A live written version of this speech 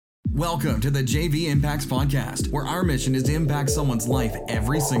Welcome to the JV Impacts Podcast, where our mission is to impact someone's life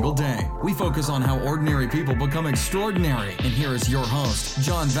every single day. We focus on how ordinary people become extraordinary. And here is your host,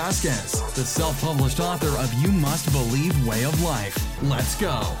 John Vasquez, the self-published author of You Must Believe Way of Life. Let's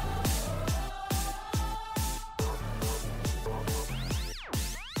go.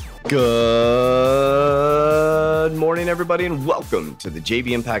 Good morning, everybody, and welcome to the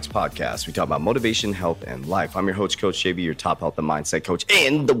JV Impacts Podcast. We talk about motivation, health, and life. I'm your host, Coach JV, your top health and mindset coach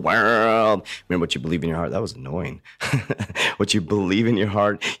in the world. Remember, what you believe in your heart. That was annoying. What you believe in your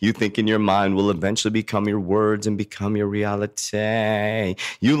heart, you think in your mind, will eventually become your words and become your reality.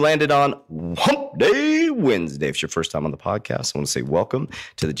 You landed on Hump Day Wednesday. If it's your first time on the podcast, I want to say welcome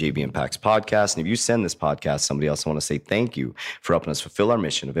to the JV Impacts Podcast. And if you send this podcast to somebody else, I want to say thank you for helping us fulfill our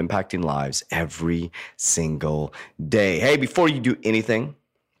mission of impacting lives every single day. Hey, before you do anything,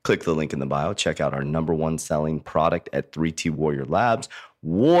 click the link in the bio. Check out our number one selling product at 3T Warrior Labs,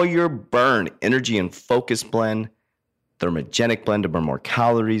 Warrior Burn Energy and Focus Blend, Thermogenic Blend to burn more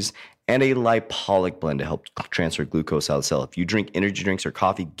calories, and a lipolic blend to help transfer glucose out of the cell. If you drink energy drinks or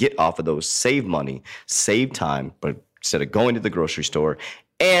coffee, get off of those. Save money, save time, but instead of going to the grocery store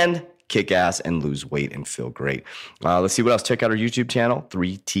and kick ass and lose weight and feel great. Let's see what else. Check out our YouTube channel,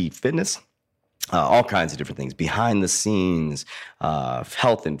 3T Fitness. All kinds of different things, behind the scenes,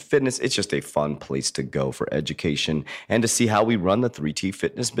 health and fitness. It's just a fun place to go for education and to see how we run the 3T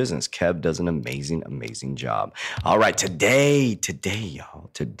Fitness business. Kev does an amazing job. All right, today, y'all.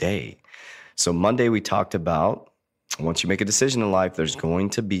 So Monday we talked about, once you make a decision in life, there's going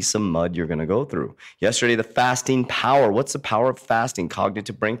to be some mud you're going to go through. Yesterday, the fasting power. What's the power of fasting?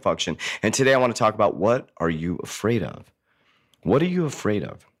 Cognitive brain function. And today I want to talk about, what are you afraid of? What are you afraid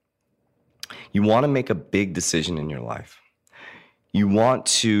of? You want to make a big decision in your life. You want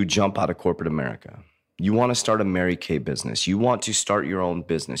to jump out of corporate America. You want to start a Mary Kay business. You want to start your own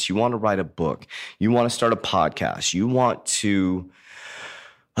business. You want to write a book. You want to start a podcast. You want to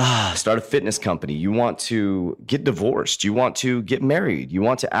start a fitness company. You want to get divorced. You want to get married. You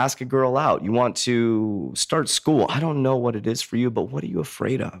want to ask a girl out. You want to start school. I don't know what it is for you, but what are you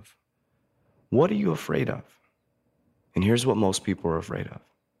afraid of? What are you afraid of? And here's what most people are afraid of.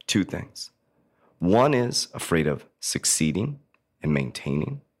 Two things. One is afraid of succeeding and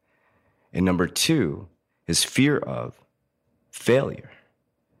maintaining. And number two is fear of failure.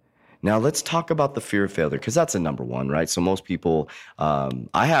 Now, let's talk about the fear of failure, because that's a number one, right? So most people,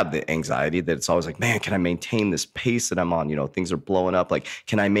 I have the anxiety that it's always like, man, can I maintain this pace that I'm on? You know, things are blowing up. Like,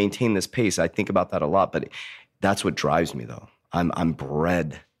 can I maintain this pace? I think about that a lot, but that's what drives me, though. I'm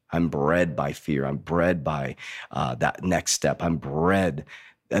bred by fear. I'm bred by that next step.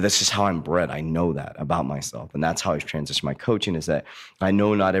 That's just how I'm bred. I know that about myself. And that's how I've transitioned my coaching, is that I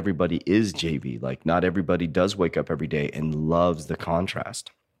know not everybody is JV. Like, not everybody does wake up every day and loves the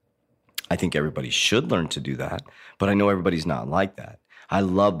contrast. I think everybody should learn to do that, but I know everybody's not like that. I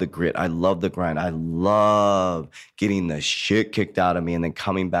love the grit. I love the grind. I love getting the shit kicked out of me and then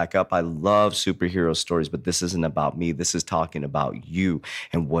coming back up. I love superhero stories, but this isn't about me. This is talking about you.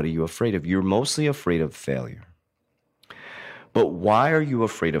 And what are you afraid of? You're mostly afraid of failure. But why are you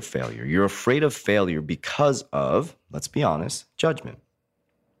afraid of failure? You're afraid of failure because of, let's be honest, judgment.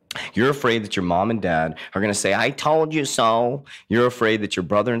 You're afraid that your mom and dad are going to say, I told you so. You're afraid that your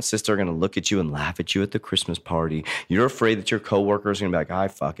brother and sister are going to look at you and laugh at you at the Christmas party. You're afraid that your coworkers are going to be like, I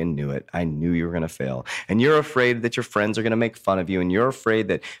fucking knew it. I knew you were going to fail. And you're afraid that your friends are going to make fun of you. And you're afraid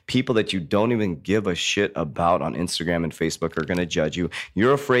that people that you don't even give a shit about on Instagram and Facebook are going to judge you.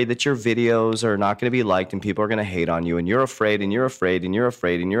 You're afraid that your videos are not going to be liked and people are going to hate on you. And you're afraid and you're afraid and you're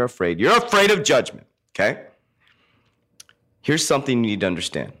afraid and you're afraid. You're afraid of judgment, okay? Here's something you need to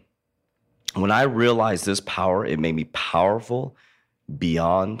understand. When I realized this power, it made me powerful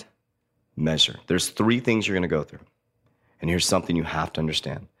beyond measure. There's three things you're going to go through. And here's something you have to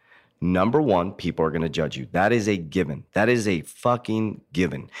understand. Number one, people are going to judge you. That is a given. That is a fucking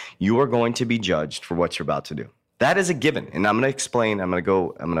given. You are going to be judged for what you're about to do. That is a given. And I'm going to explain. I'm going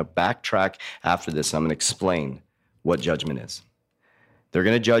to backtrack after this. And I'm going to explain what judgment is. They're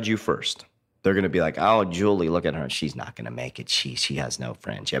going to judge you first. They're going to be like, oh, Julie, look at her. She's not going to make it. She has no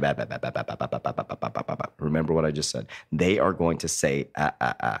friends. Remember what I just said. They are going to say,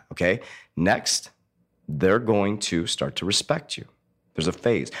 okay? Next, they're going to start to respect you. There's a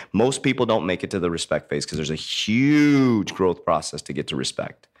phase. Most people don't make it to the respect phase because there's a huge growth process to get to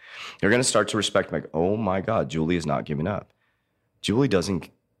respect. They're going to start to respect, like, oh my God, Julie is not giving up. Julie doesn't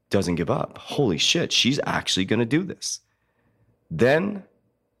give up. Holy shit, she's actually going to do this. Then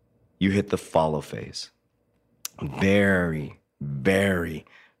you hit the follow phase. Very, very,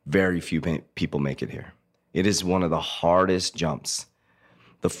 very few people make it here. It is one of the hardest jumps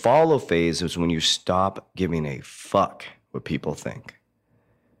The follow phase is when you stop giving a fuck what people think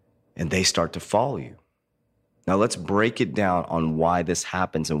and they start to follow you. Now let's break it down on why this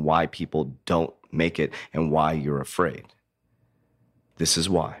happens and why people don't make it and why you're afraid. This is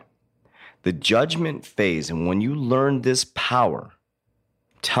why. The judgment phase, and when you learn this power,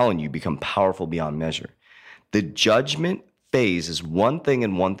 I'm telling you, become powerful beyond measure. The judgment phase is one thing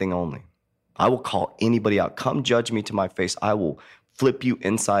and one thing only. I will call anybody out. Come judge me to my face. I will flip you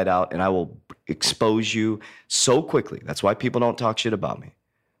inside out and I will expose you so quickly. That's why people don't talk shit about me.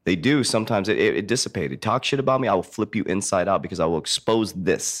 They do. Sometimes it dissipated. Talk shit about me, I will flip you inside out because I will expose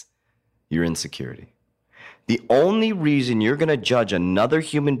this, your insecurity. The only reason you're going to judge another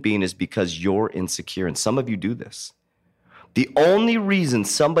human being is because you're insecure. And some of you do this. The only reason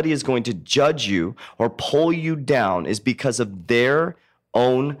somebody is going to judge you or pull you down is because of their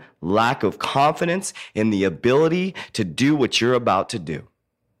own lack of confidence in the ability to do what you're about to do.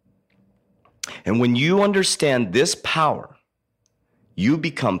 And when you understand this power, you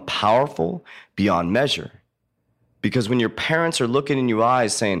become powerful beyond measure. Because when your parents are looking in your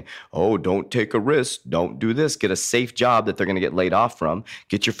eyes saying, oh, don't take a risk, don't do this, get a safe job that they're going to get laid off from,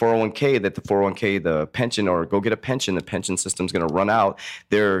 get your 401k, that the 401k, the pension, or go get a pension, the pension system's going to run out.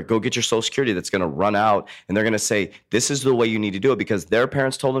 Go get your Social Security that's going to run out. And they're going to say, this is the way you need to do it because their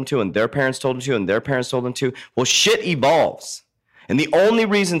parents told them to, and their parents told them to, and their parents told them to. Well, shit evolves. And the only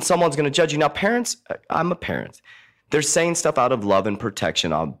reason someone's going to judge you, now parents, I'm a parent. They're saying stuff out of love and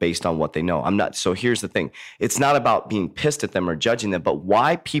protection based on what they know. I'm not. So here's the thing. It's not about being pissed at them or judging them, but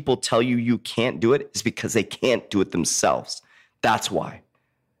why people tell you you can't do it is because they can't do it themselves. That's why.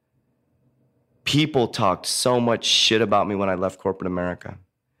 People talked so much shit about me when I left corporate America.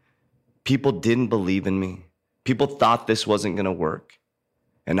 People didn't believe in me. People thought this wasn't going to work.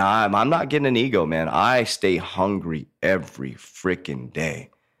 And I'm not getting an ego, man. I stay hungry every freaking day.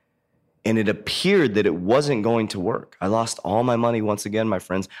 And it appeared that it wasn't going to work. I lost all my money once again, my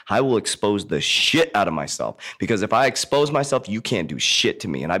friends. I will expose the shit out of myself because if I expose myself, you can't do shit to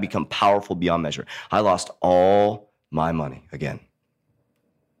me and I become powerful beyond measure. I lost all my money again.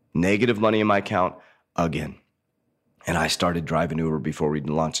 Negative money in my account again. And I started driving Uber before we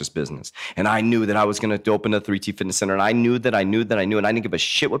launched this business. And I knew that I was going to open a 3T Fitness Center. And I knew, and I didn't give a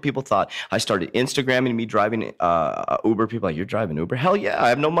shit what people thought. I started Instagramming me driving Uber. People like, you're driving Uber? Hell yeah, I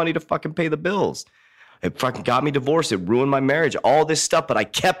have no money to fucking pay the bills. It fucking got me divorced. It ruined my marriage, all this stuff. But I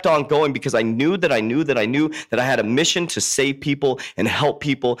kept on going because I knew that I had a mission to save people and help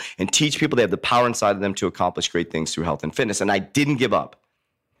people and teach people they have the power inside of them to accomplish great things through health and fitness. And I didn't give up.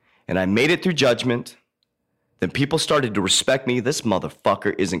 And I made it through judgment. Then people started to respect me. This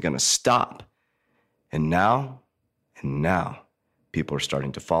motherfucker isn't going to stop. And now people are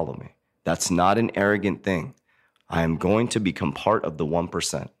starting to follow me. That's not an arrogant thing. I am going to become part of the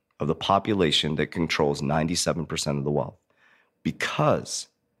 1% of the population that controls 97% of the wealth because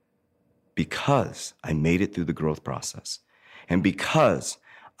I made it through the growth process. And because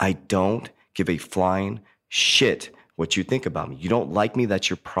I don't give a flying shit what you think about me. You don't like me, that's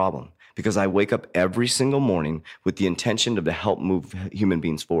your problem. Because I wake up every single morning with the intention to help move human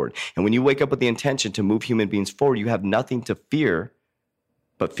beings forward. And when you wake up with the intention to move human beings forward, you have nothing to fear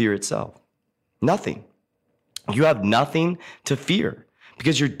but fear itself. Nothing. You have nothing to fear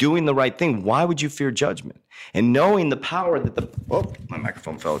because you're doing the right thing. Why would you fear judgment? And knowing the power that my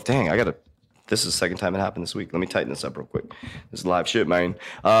microphone fell. Dang, this is the second time it happened this week. Let me tighten this up real quick. This is live shit, man.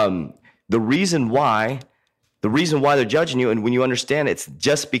 The reason why they're judging you, and when you understand it's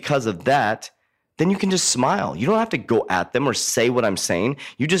just because of that, then you can just smile. You don't have to go at them or say what I'm saying.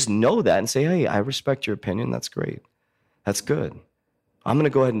 You just know that and say, hey, I respect your opinion. That's great. That's good. I'm going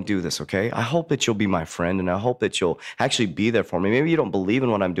to go ahead and do this, okay? I hope that you'll be my friend, and I hope that you'll actually be there for me. Maybe you don't believe in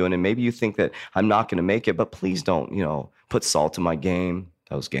what I'm doing, and maybe you think that I'm not going to make it, but please don't, put salt in my game.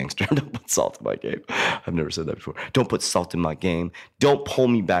 That was gangster. Don't put salt in my game. I've never said that before. Don't put salt in my game. Don't pull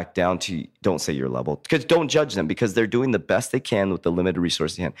me back down to, don't say your level. Because don't judge them because they're doing the best they can with the limited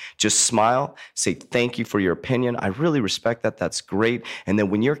resources they have. Just smile. Say thank you for your opinion. I really respect that. That's great. And then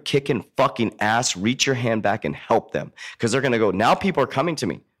when you're kicking fucking ass, reach your hand back and help them. Because they're going to go, now people are coming to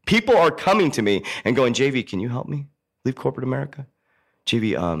me. People are coming to me and going, JV, can you help me leave corporate America?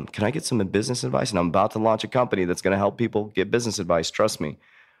 JV, can I get some business advice? And I'm about to launch a company that's going to help people get business advice. Trust me.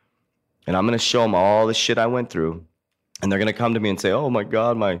 And I'm going to show them all the shit I went through. And they're going to come to me and say, oh my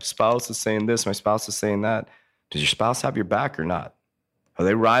God, my spouse is saying this. My spouse is saying that. Does your spouse have your back or not? Are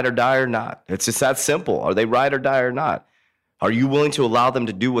they ride or die or not? It's just that simple. Are they ride or die or not? Are you willing to allow them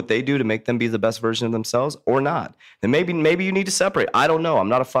to do what they do to make them be the best version of themselves or not? Then maybe you need to separate. I don't know. I'm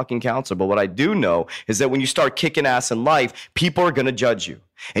not a fucking counselor. But what I do know is that when you start kicking ass in life, people are going to judge you.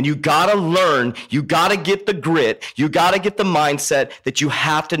 And you got to learn, you got to get the grit, you got to get the mindset that you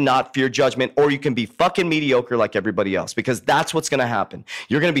have to not fear judgment, or you can be fucking mediocre like everybody else, because that's what's going to happen.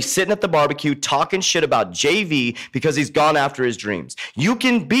 You're going to be sitting at the barbecue talking shit about JV because he's gone after his dreams. You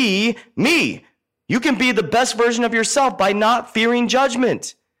can be me. You can be the best version of yourself by not fearing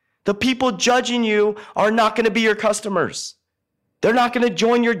judgment. The people judging you are not going to be your customers. They're not going to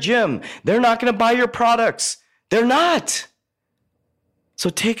join your gym. They're not going to buy your products. They're not. So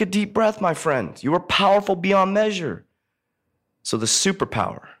take a deep breath, my friend. You are powerful beyond measure. So the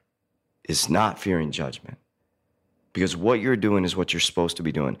superpower is not fearing judgment, because what you're doing is what you're supposed to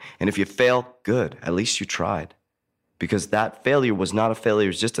be doing. And if you fail, good. At least you tried. Because that failure was not a failure. It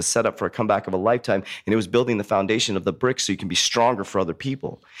was just a setup for a comeback of a lifetime. And it was building the foundation of the bricks so you can be stronger for other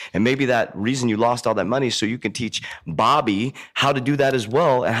people. And maybe that reason you lost all that money is so you can teach Bobby how to do that as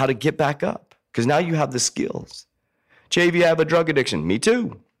well and how to get back up. Because now you have the skills. JV, I have a drug addiction. Me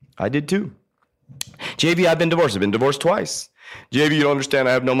too. I did too. JV, I've been divorced. I've been divorced twice. JV, you don't understand.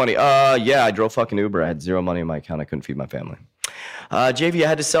 I have no money. Yeah, I drove fucking Uber. I had zero money in my account. I couldn't feed my family. JV, I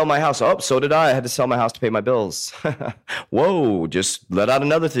had to sell my house. Oh, so did I. I had to sell my house to pay my bills. Whoa, just let out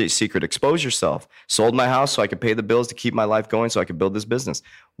another secret. Expose yourself. Sold my house so I could pay the bills to keep my life going so I could build this business.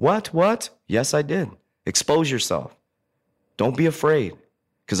 What? Yes, I did. Expose yourself. Don't be afraid.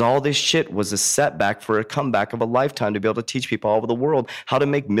 Because all this shit was a setback for a comeback of a lifetime to be able to teach people all over the world how to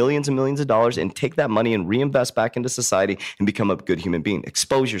make millions and millions of dollars and take that money and reinvest back into society and become a good human being.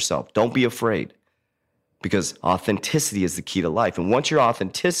 Expose yourself. Don't be afraid. Because authenticity is the key to life. And once you're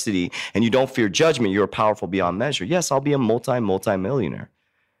authenticity and you don't fear judgment, you're powerful beyond measure. Yes, I'll be a multi-millionaire.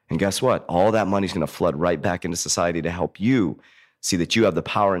 And guess what? All that money's going to flood right back into society to help you see that you have the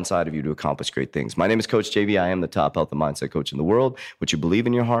power inside of you to accomplish great things. My name is Coach JV. I am the top health and mindset coach in the world. What you believe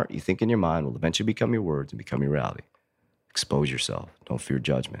in your heart, you think in your mind, will eventually become your words and become your reality. Expose yourself. Don't fear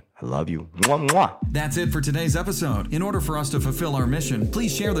judgment. I love you. Mwah, mwah. That's it for today's episode. In order for us to fulfill our mission,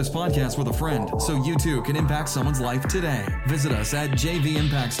 please share this podcast with a friend so you too can impact someone's life today. Visit us at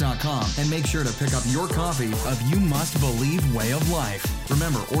jvimpacts.com and make sure to pick up your copy of You Must Believe Way of Life.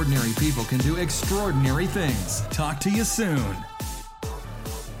 Remember, ordinary people can do extraordinary things. Talk to you soon.